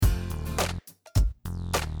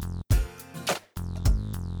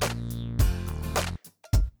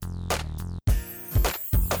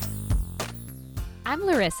I'm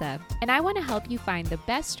Larissa, and I want to help you find the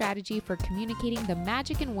best strategy for communicating the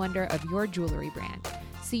magic and wonder of your jewelry brand,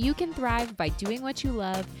 so you can thrive by doing what you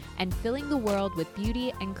love and filling the world with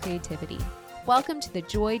beauty and creativity. Welcome to the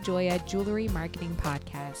Joy Joya Jewelry Marketing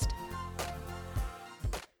Podcast.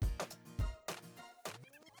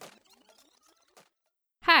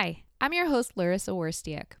 Hi, I'm your host, Larissa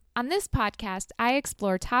Worstiuk. On this podcast, I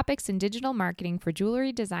explore topics in digital marketing for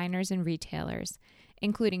jewelry designers and retailers,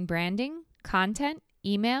 including branding, content,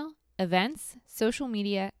 email, events, social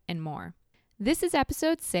media, and more. This is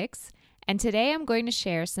episode 6, and today I'm going to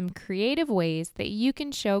share some creative ways that you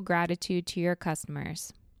can show gratitude to your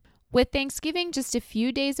customers. With Thanksgiving just a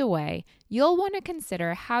few days away, you'll want to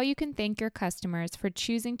consider how you can thank your customers for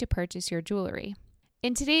choosing to purchase your jewelry.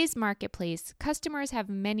 In today's marketplace, customers have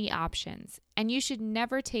many options, and you should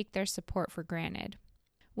never take their support for granted.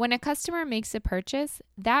 When a customer makes a purchase,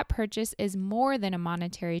 that purchase is more than a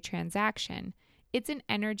monetary transaction. It's an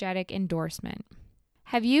energetic endorsement.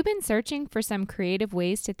 Have you been searching for some creative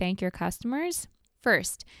ways to thank your customers?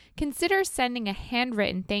 First, consider sending a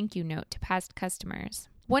handwritten thank you note to past customers.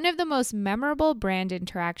 One of the most memorable brand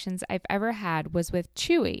interactions I've ever had was with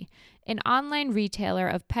Chewy, an online retailer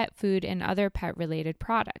of pet food and other pet-related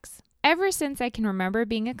products. Ever since I can remember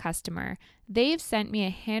being a customer, they've sent me a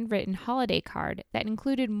handwritten holiday card that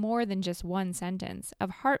included more than just one sentence of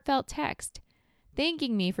heartfelt text,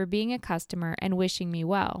 thanking me for being a customer and wishing me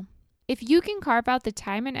well. If you can carve out the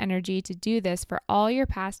time and energy to do this for all your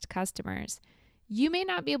past customers, you may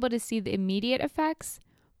not be able to see the immediate effects,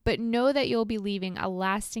 but know that you'll be leaving a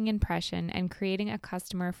lasting impression and creating a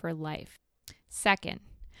customer for life. Second,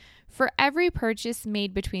 for every purchase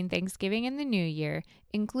made between Thanksgiving and the New Year,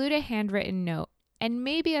 include a handwritten note and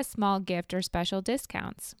maybe a small gift or special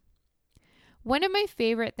discounts. One of my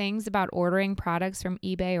favorite things about ordering products from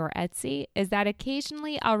eBay or Etsy is that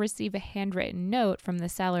occasionally I'll receive a handwritten note from the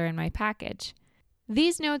seller in my package.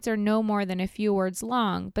 These notes are no more than a few words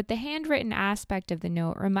long, but the handwritten aspect of the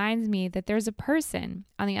note reminds me that there's a person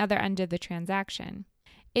on the other end of the transaction.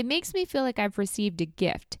 It makes me feel like I've received a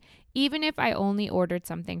gift, even if I only ordered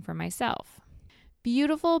something for myself.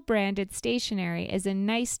 Beautiful branded stationery is a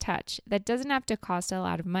nice touch that doesn't have to cost a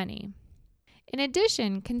lot of money. In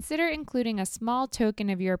addition, consider including a small token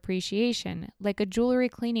of your appreciation, like a jewelry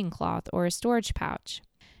cleaning cloth or a storage pouch.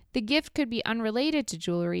 The gift could be unrelated to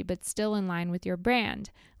jewelry but still in line with your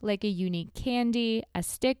brand, like a unique candy, a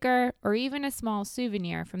sticker, or even a small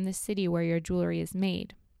souvenir from the city where your jewelry is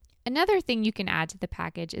made. Another thing you can add to the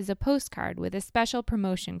package is a postcard with a special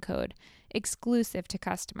promotion code, exclusive to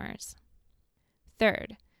customers.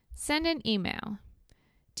 Third, send an email.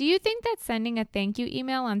 Do you think that sending a thank you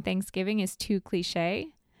email on Thanksgiving is too cliche?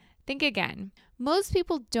 Think again. Most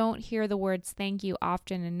people don't hear the words thank you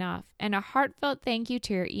often enough, and a heartfelt thank you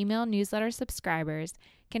to your email newsletter subscribers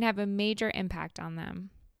can have a major impact on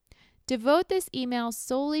them. Devote this email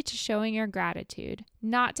solely to showing your gratitude,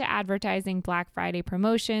 not to advertising Black Friday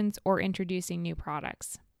promotions or introducing new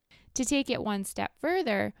products. To take it one step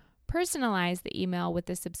further, personalize the email with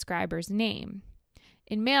the subscriber's name.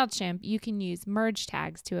 In MailChimp, you can use merge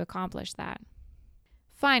tags to accomplish that.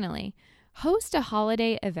 Finally, host a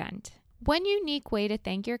holiday event. One unique way to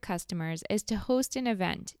thank your customers is to host an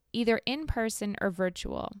event, either in person or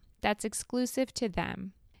virtual, that's exclusive to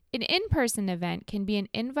them. An in-person event can be an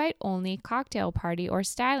invite-only cocktail party or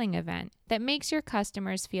styling event that makes your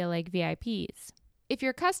customers feel like VIPs. If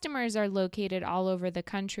your customers are located all over the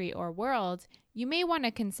country or world, you may want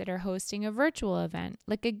to consider hosting a virtual event,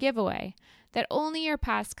 like a giveaway, that only your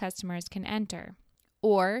past customers can enter.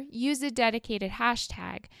 Or use a dedicated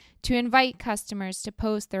hashtag to invite customers to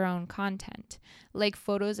post their own content, like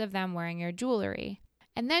photos of them wearing your jewelry.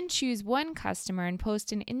 And then choose one customer and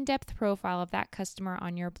post an in-depth profile of that customer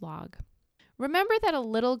on your blog. Remember that a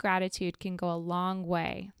little gratitude can go a long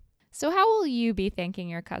way. So how will you be thanking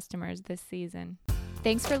your customers this season?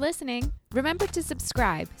 Thanks for listening. Remember to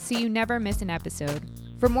subscribe so you never miss an episode.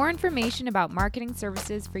 For more information about marketing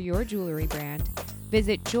services for your jewelry brand,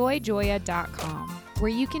 visit joyjoya.com,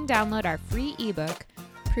 where you can download our free ebook,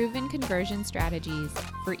 Proven Conversion Strategies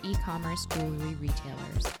for E-commerce Jewelry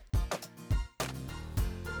Retailers.